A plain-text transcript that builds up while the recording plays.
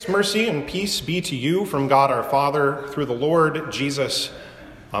Mercy and peace be to you from God our Father, through the Lord Jesus.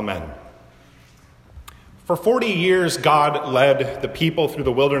 Amen. For 40 years, God led the people through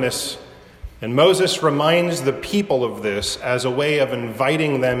the wilderness, and Moses reminds the people of this as a way of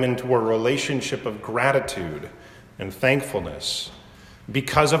inviting them into a relationship of gratitude and thankfulness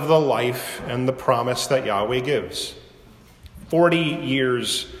because of the life and the promise that Yahweh gives. 40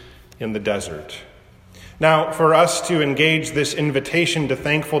 years in the desert. Now, for us to engage this invitation to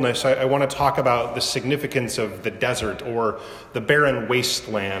thankfulness, I want to talk about the significance of the desert or the barren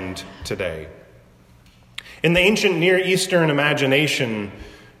wasteland today. In the ancient Near Eastern imagination,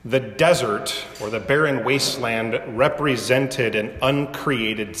 the desert or the barren wasteland represented an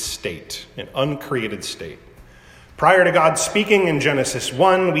uncreated state, Prior to God speaking in Genesis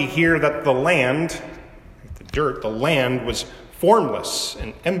 1, we hear that the land was formless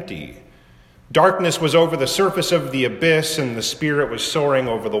and empty. Darkness was over the surface of the abyss, and the Spirit was soaring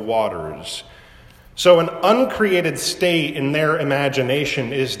over the waters. So an uncreated state in their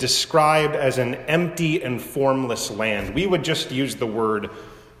imagination is described as an empty and formless land. We would just use the word,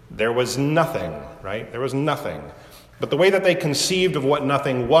 there was nothing, right? There was nothing. But the way that they conceived of what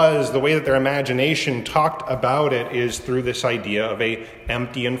nothing was, the way that their imagination talked about it, is through this idea of a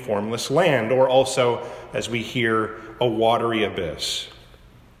empty and formless land, or also, as we hear, a watery abyss.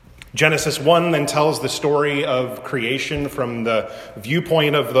 Genesis 1 then tells the story of creation from the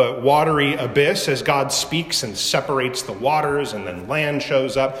viewpoint of the watery abyss as God speaks and separates the waters, and then land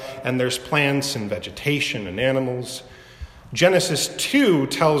shows up and there's plants and vegetation and animals. Genesis 2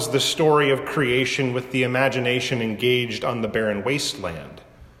 tells the story of creation with the imagination engaged on the barren wasteland,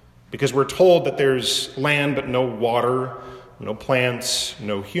 because we're told that there's land but no water, no plants,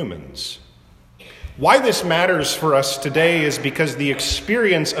 no humans. Why this matters for us today is because the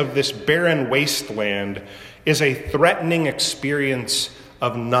experience of this barren wasteland is a threatening experience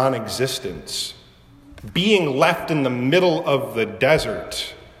of non-existence. Being left in the middle of the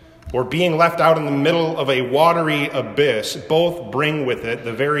desert or being left out in the middle of a watery abyss both bring with it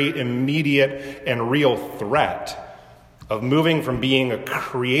the very immediate and real threat of moving from being a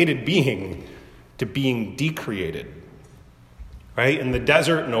created being to being decreated. Right? In the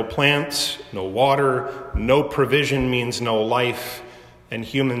desert, no plants, no water, no provision means no life, and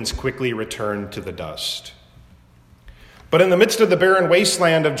humans quickly return to the dust. But in the midst of the barren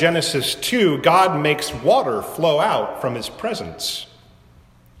wasteland of Genesis 2, God makes water flow out from his presence.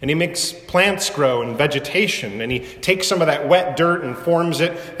 And he makes plants grow and vegetation, and he takes some of that wet dirt and forms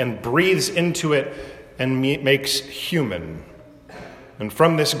it and breathes into it and makes human. And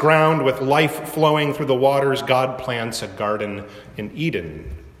from this ground, with life flowing through the waters, God plants a garden in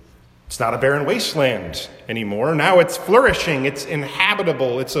Eden. It's not a barren wasteland anymore. Now it's flourishing, it's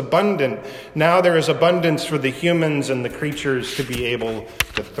inhabitable, it's abundant. Now there is abundance for the humans and the creatures to be able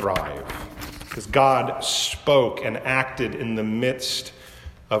to thrive, because God spoke and acted in the midst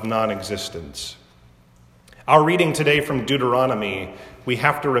of non-existence. Our reading today from Deuteronomy, we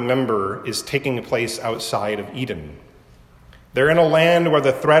have to remember, is taking place outside of Eden. They're in a land where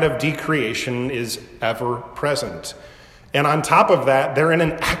the threat of decreation is ever present. And on top of that, they're in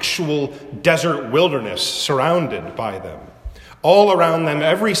an actual desert wilderness surrounded by them. All around them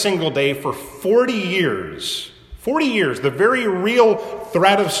every single day for 40 years. 40 years, the very real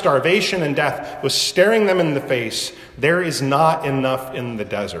threat of starvation and death was staring them in the face. There is not enough in the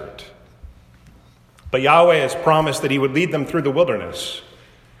desert. But Yahweh has promised that he would lead them through the wilderness.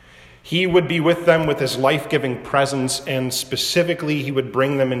 He would be with them with his life-giving presence, and specifically, he would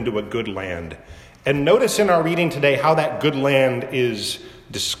bring them into a good land. And notice in our reading today how that good land is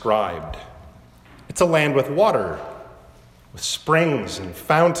described. It's a land with water, with springs and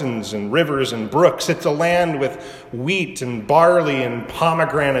fountains and rivers and brooks. It's a land with wheat and barley and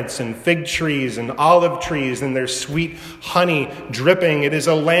pomegranates and fig trees and olive trees, and there's sweet honey dripping. It is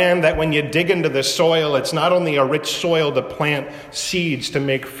a land that when you dig into the soil, it's not only a rich soil to plant seeds to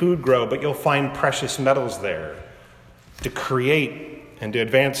make food grow, but you'll find precious metals there to create and to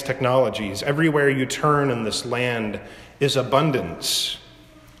advance technologies. Everywhere you turn in this land is abundance.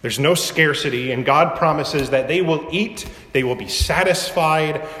 There's no scarcity, and God promises that they will eat, they will be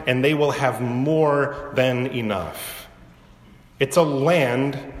satisfied, and they will have more than enough. It's a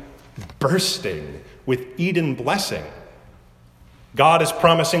land bursting with Eden blessing. God is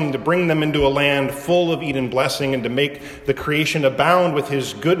promising to bring them into a land full of Eden blessing and to make the creation abound with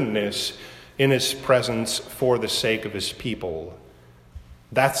his goodness in his presence for the sake of his people.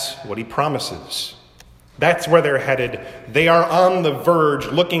 That's what he promises. That's where they're headed. They are on the verge,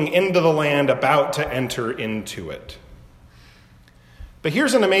 looking into the land, about to enter into it. But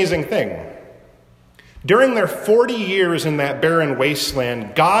here's an amazing thing. During their 40 years in that barren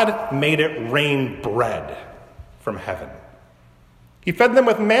wasteland, God made it rain bread from heaven. He fed them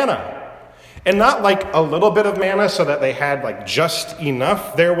with manna. And not like a little bit of manna so that they had like just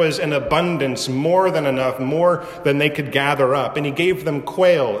enough. There was an abundance, more than enough, more than they could gather up. And he gave them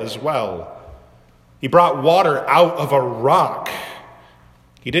quail as well. He brought water out of a rock.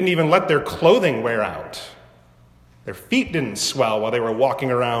 He didn't even let their clothing wear out. Their feet didn't swell while they were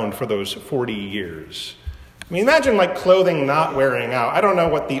walking around for those 40 years. I mean, imagine like clothing not wearing out. I don't know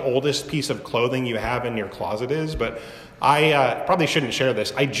what the oldest piece of clothing you have in your closet is, but I probably shouldn't share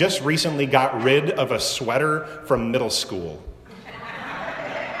this. I just recently got rid of a sweater from middle school.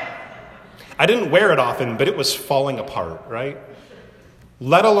 I didn't wear it often, but it was falling apart, right?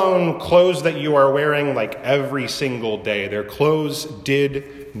 Let alone clothes that you are wearing like every single day. Their clothes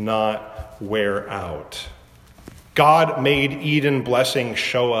did not wear out. God made Eden blessing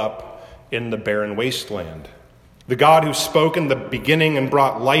show up in the barren wasteland. The God who spoke in the beginning and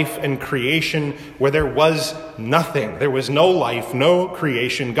brought life and creation where there was nothing. There was no life, no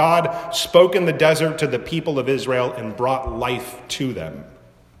creation. God spoke in the desert to the people of Israel and brought life to them.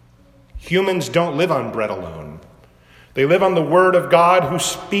 Humans don't live on bread alone. They live on the word of God who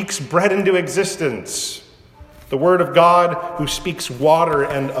speaks bread into existence. The word of God who speaks water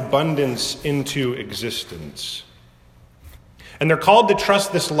and abundance into existence. And they're called to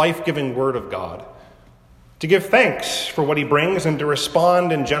trust this life-giving word of God, to give thanks for what he brings and to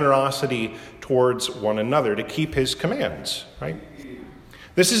respond in generosity towards one another, to keep his commands, right?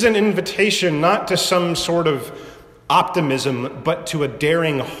 This is an invitation not to some sort of optimism, but to a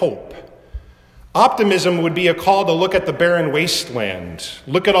daring hope. Optimism would be a call to look at the barren wasteland,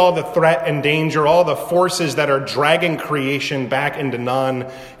 look at all the threat and danger, all the forces that are dragging creation back into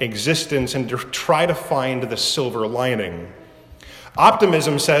non-existence, and to try to find the silver lining.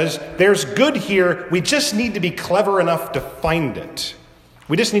 Optimism says, there's good here, we just need to be clever enough to find it.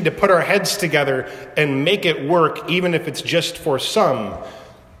 We just need to put our heads together and make it work, even if it's just for some.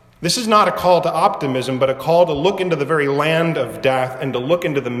 This is not a call to optimism, but a call to look into the very land of death and to look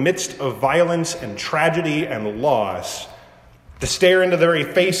into the midst of violence and tragedy and loss, to stare into the very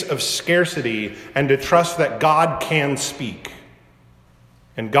face of scarcity and to trust that God can speak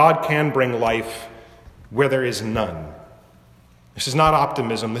and God can bring life where there is none. This is not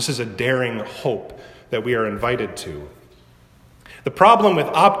optimism. This is a daring hope that we are invited to. The problem with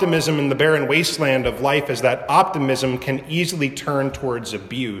optimism in the barren wasteland of life is that optimism can easily turn towards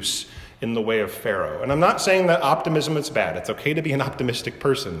abuse in the way of Pharaoh. And I'm not saying that optimism is bad. It's okay to be an optimistic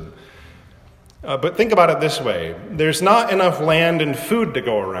person. But think about it this way. There's not enough land and food to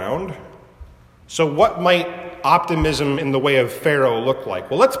go around. So what might optimism in the way of Pharaoh look like?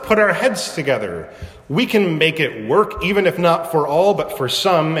 Well, let's put our heads together. We can make it work, even if not for all, but for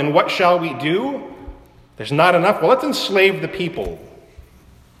some. And what shall we do? There's not enough. Well, let's enslave the people.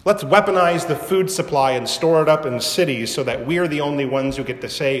 Let's weaponize the food supply and store it up in cities so that we're the only ones who get to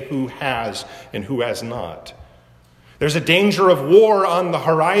say who has and who has not. There's a danger of war on the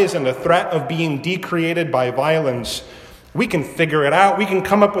horizon, a threat of being decreated by violence. We can figure it out. We can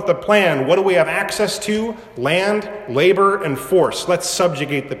come up with a plan. What do we have access to? Land, labor, and force. Let's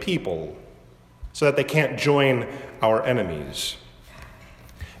subjugate the people so that they can't join our enemies.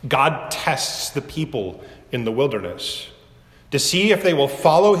 God tests the people in the wilderness to see if they will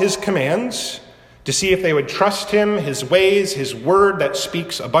follow his commands, to see if they would trust him, his ways, his word that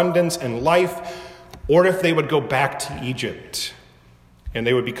speaks abundance and life, or if they would go back to Egypt and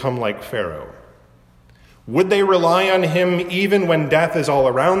they would become like Pharaoh. Would they rely on him even when death is all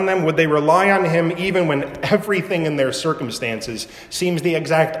around them? Would they rely on him even when everything in their circumstances seems the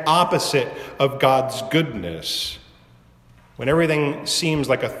exact opposite of God's goodness? When everything seems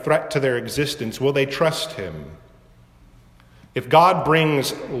like a threat to their existence, will they trust him? If God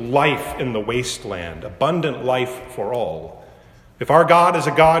brings life in the wasteland, abundant life for all, if our God is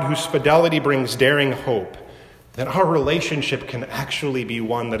a God whose fidelity brings daring hope, then our relationship can actually be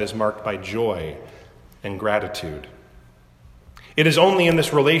one that is marked by joy and gratitude. It is only in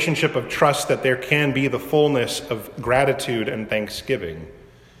this relationship of trust that there can be the fullness of gratitude and thanksgiving.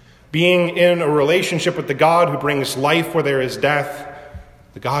 Being in a relationship with the God who brings life where there is death,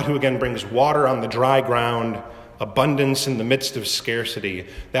 the God who again brings water on the dry ground, abundance in the midst of scarcity,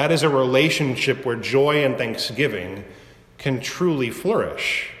 that is a relationship where joy and thanksgiving can truly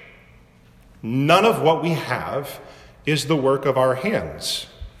flourish. None of what we have is the work of our hands,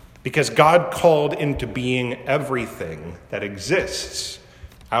 because God called into being everything that exists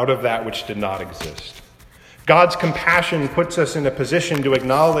out of that which did not exist. God's compassion puts us in a position to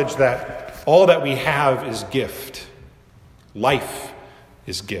acknowledge that all that we have is gift. Life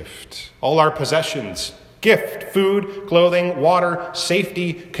is gift. All our possessions Gift, food, clothing, water,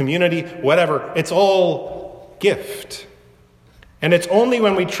 safety, community, whatever. It's all gift. And it's only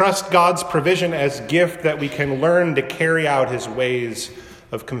when we trust God's provision as gift that we can learn to carry out his ways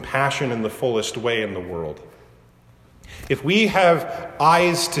of compassion in the fullest way in the world. If we have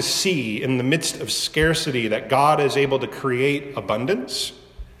eyes to see in the midst of scarcity that God is able to create abundance,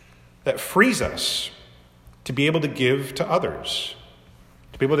 that frees us to be able to give to others,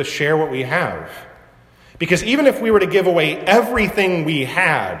 to be able to share what we have. Because even if we were to give away everything we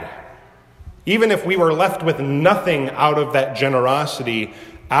had, even if we were left with nothing out of that generosity,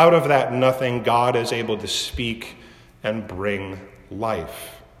 out of that nothing, God is able to speak and bring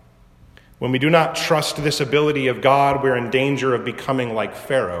life. When we do not trust this ability of God, we're in danger of becoming like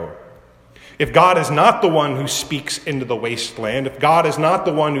Pharaoh. If God is not the one who speaks into the wasteland, if God is not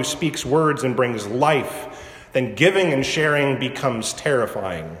the one who speaks words and brings life, then giving and sharing becomes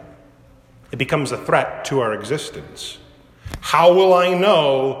terrifying. It becomes a threat to our existence. How will I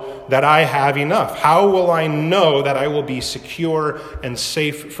know that I have enough? How will I know that I will be secure and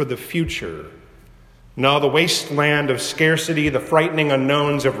safe for the future? No, the wasteland of scarcity, the frightening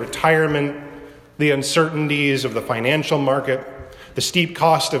unknowns of retirement, the uncertainties of the financial market, the steep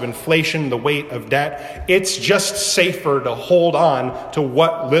cost of inflation, the weight of debt, it's just safer to hold on to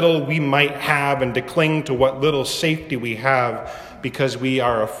what little we might have and to cling to what little safety we have because we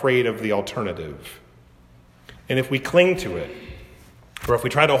are afraid of the alternative. And if we cling to it, or if we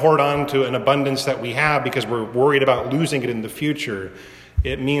try to hoard on to an abundance that we have because we're worried about losing it in the future,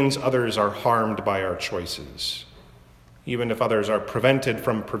 it means others are harmed by our choices, even if others are prevented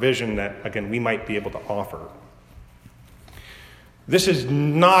from provision that, again, we might be able to offer. This is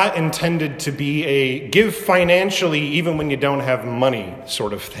not intended to be a give financially even when you don't have money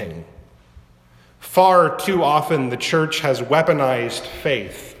sort of thing. Far too often the church has weaponized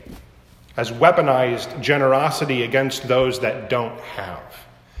faith, has weaponized generosity against those that don't have.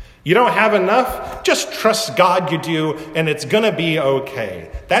 You don't have enough? Just trust God you do, and it's going to be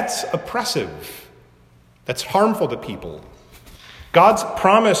okay. That's oppressive. That's harmful to people. God's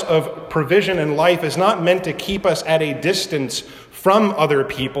promise of provision in life is not meant to keep us at a distance from other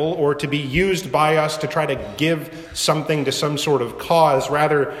people or to be used by us to try to give something to some sort of cause.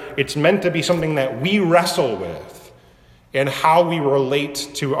 Rather, it's meant to be something that we wrestle with and how we relate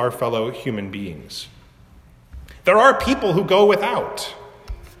to our fellow human beings. There are people who go without.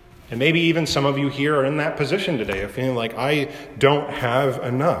 And maybe even some of you here are in that position today of feeling like I don't have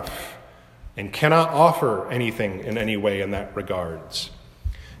enough and cannot offer anything in any way in that regards.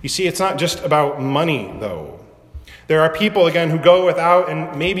 You see, it's not just about money, though. There are people, again, who go without,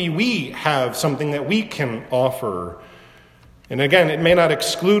 and maybe we have something that we can offer. And again, it may not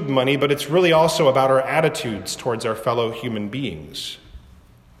exclude money, but it's really also about our attitudes towards our fellow human beings.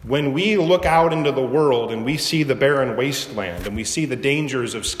 When we look out into the world and we see the barren wasteland and we see the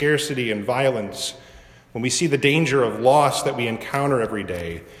dangers of scarcity and violence, when we see the danger of loss that we encounter every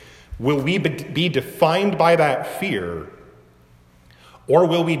day, will we be defined by that fear, or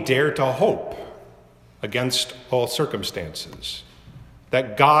will we dare to hope against all circumstances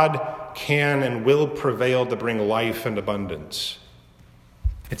that God can and will prevail to bring life and abundance?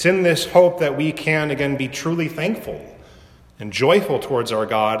 It's in this hope that we can, again, be truly thankful and joyful towards our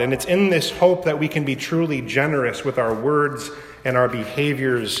God. And it's in this hope that we can be truly generous with our words and our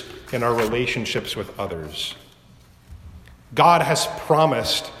behaviors and our relationships with others. God has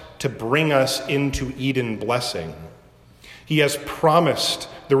promised to bring us into Eden blessing. He has promised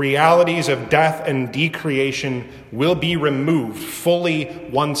the realities of death and decreation will be removed fully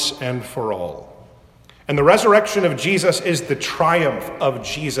once and for all. And the resurrection of Jesus is the triumph of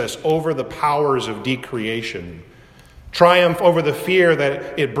Jesus over the powers of decreation. Triumph over the fear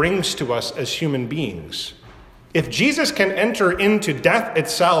that it brings to us as human beings. If Jesus can enter into death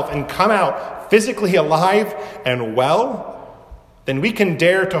itself and come out physically alive and well, then we can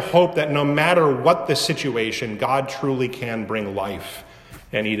dare to hope that no matter what the situation, God truly can bring life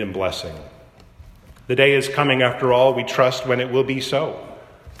and Eden blessing. The day is coming, after all, we trust, when it will be so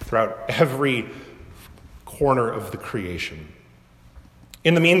throughout every corner of the creation.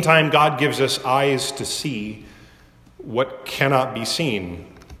 In the meantime, God gives us eyes to see what cannot be seen,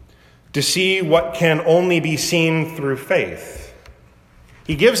 to see what can only be seen through faith.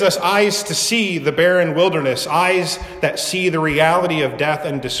 He gives us eyes to see the barren wilderness, eyes that see the reality of death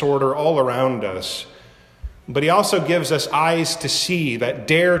and disorder all around us. But he also gives us eyes to see that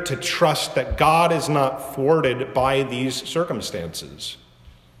dare to trust that God is not thwarted by these circumstances.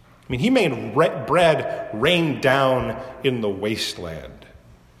 I mean, he made bread rain down in the wasteland.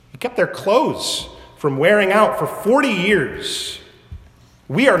 He kept their clothes from wearing out for 40 years.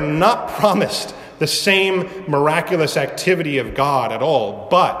 We are not promised the same miraculous activity of God at all,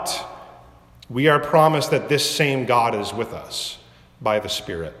 but we are promised that this same God is with us by the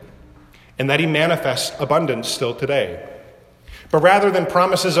Spirit, and that he manifests abundance still today. But rather than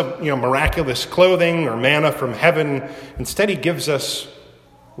promises of miraculous clothing or manna from heaven, instead he gives us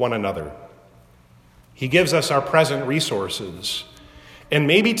one another. He gives us our present resources. And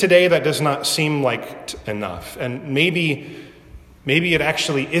maybe today that does not seem like enough. And maybe it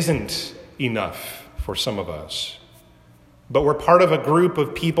actually isn't enough for some of us. But we're part of a group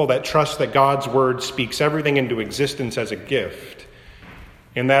of people that trust that God's word speaks everything into existence as a gift.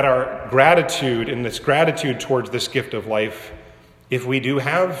 And that our gratitude, and this gratitude towards this gift of life, if we do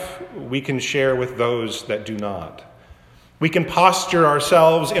have, we can share with those that do not. We can posture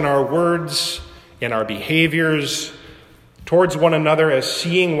ourselves in our words, in our behaviors, towards one another as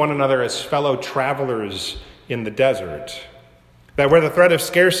seeing one another as fellow travelers in the desert. That where the threat of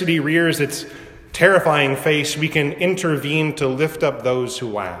scarcity rears its terrifying face, we can intervene to lift up those who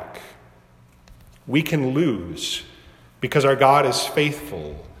lack. We can lose because our God is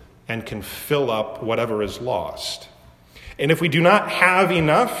faithful and can fill up whatever is lost. And if we do not have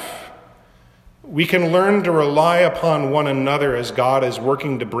enough, we can learn to rely upon one another as God is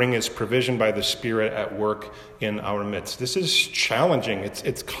working to bring his provision by the Spirit at work in our midst. This is challenging.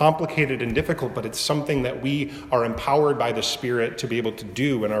 It's complicated and difficult, but it's something that we are empowered by the Spirit to be able to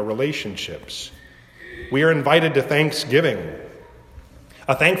do in our relationships. We are invited to thanksgiving,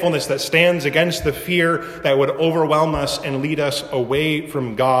 a thankfulness that stands against the fear that would overwhelm us and lead us away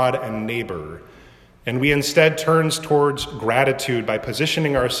from God and neighbor. And we instead turns towards gratitude by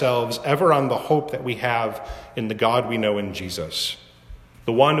positioning ourselves ever on the hope that we have in the God we know in Jesus,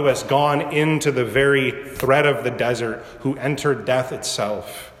 the one who has gone into the very threat of the desert, who entered death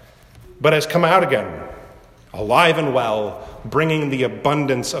itself, but has come out again, alive and well, bringing the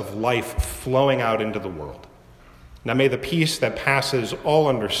abundance of life flowing out into the world. Now may the peace that passes all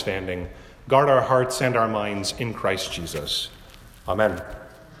understanding guard our hearts and our minds in Christ Jesus. Amen.